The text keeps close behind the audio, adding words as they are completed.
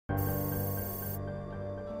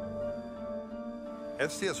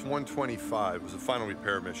STS-125 was the final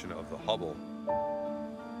repair mission of the Hubble.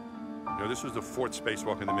 You know, this was the fourth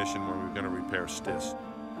spacewalk in the mission where we were going to repair STIS.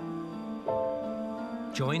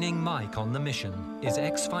 Joining Mike on the mission is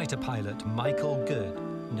ex-fighter pilot Michael Good,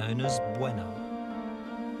 known as Bueno.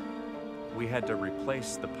 We had to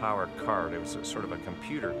replace the power card. It was sort of a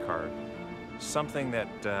computer card, something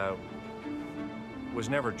that was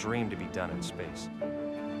never dreamed to be done in space.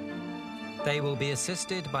 They will be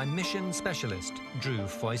assisted by mission specialist Drew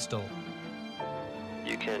Feustel.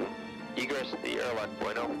 You can egress the airlock,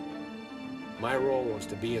 Bueno. My role was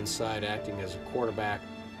to be inside acting as a quarterback,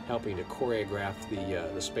 helping to choreograph the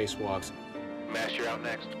spacewalks. Mash, you're out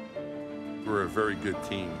next. We're a very good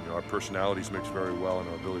team. You know, our personalities mix very well, and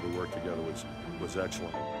our ability to work together was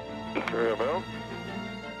excellent.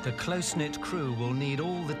 The close-knit crew will need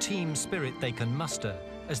all the team spirit they can muster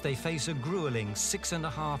as they face a grueling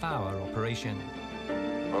 6.5-hour operation.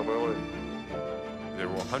 There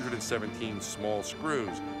were 117 small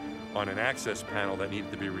screws on an access panel that needed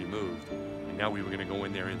to be removed. And now we were going to go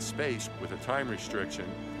in there in space with a time restriction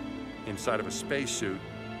inside of a spacesuit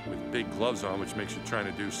with big gloves on, which makes you trying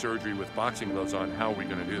to do surgery with boxing gloves on. How are we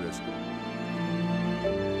going to do this?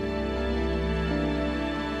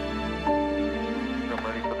 I'm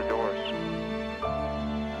ready for the doors.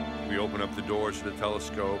 We open up the doors to the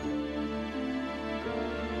telescope.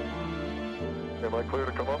 Am I clear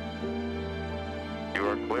to come up? You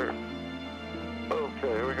are clear. Okay,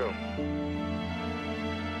 here we go.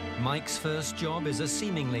 Mike's first job is a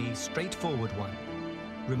seemingly straightforward one.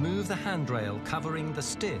 Remove the handrail covering the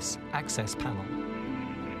STIS access panel.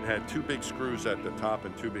 It had two big screws at the top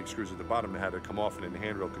and two big screws at the bottom that had to come off, and then the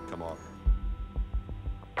handrail could come off.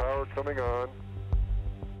 Power coming on.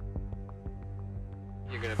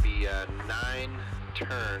 You're going to be 9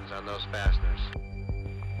 turns on those fasteners.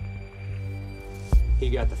 He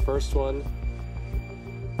got the first one,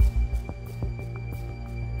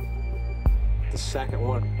 the second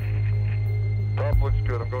one. Top looks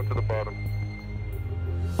good. I'm going to the bottom.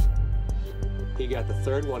 He got the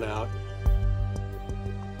third one out,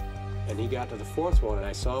 and he got to the fourth one, and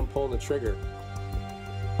I saw him pulling the trigger,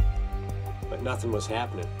 but nothing was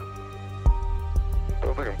happening. I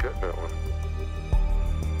don't think I'm getting that one.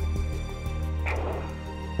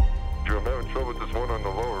 Drew, I'm having trouble with this one on the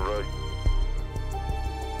lower right.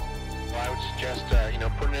 Well, I would suggest, you know,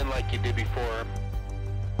 putting it in like you did before.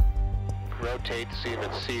 Rotate to see if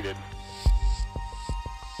it's seated.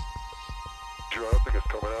 Drew, I don't think it's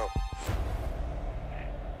coming out.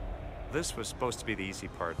 This was supposed to be the easy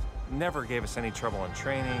part. Never gave us any trouble in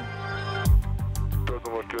training.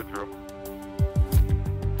 Doesn't look good, Drew.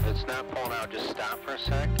 It's not pulling out. Just stop for a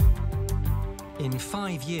sec. In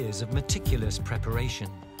 5 years of meticulous preparation,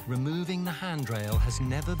 removing the handrail has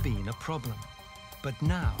never been a problem. But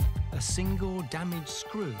now, a single damaged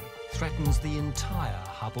screw threatens the entire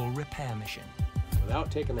Hubble repair mission.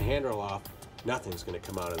 Without taking the handrail off, nothing's going to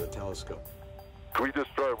come out of the telescope. Can we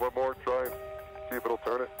just try one more try and see if it'll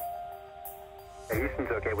turn it? Houston's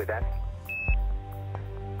okay with that.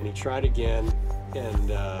 And he tried again,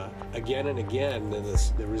 and again, and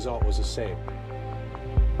the result was the same.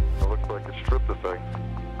 It looks like it stripped the thing.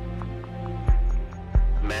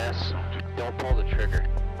 Mass, don't pull the trigger.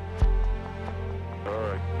 All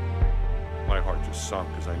right. My heart just sunk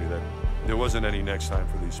because I knew that there wasn't any next time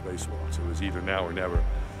for these spacewalks. It was either now or never,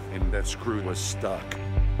 and that screw was stuck.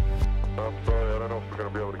 I'm sorry, I don't know if we're going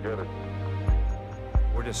to be able to get it.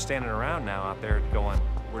 We're just standing around now out there going,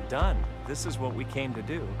 we're done. This is what we came to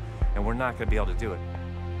do, and we're not going to be able to do it.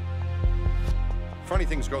 Funny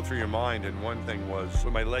things go through your mind, and one thing was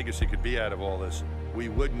what my legacy could be out of all this. We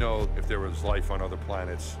would know if there was life on other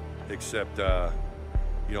planets, except,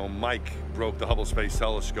 you know, Mike broke the Hubble Space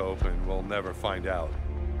Telescope, and we'll never find out.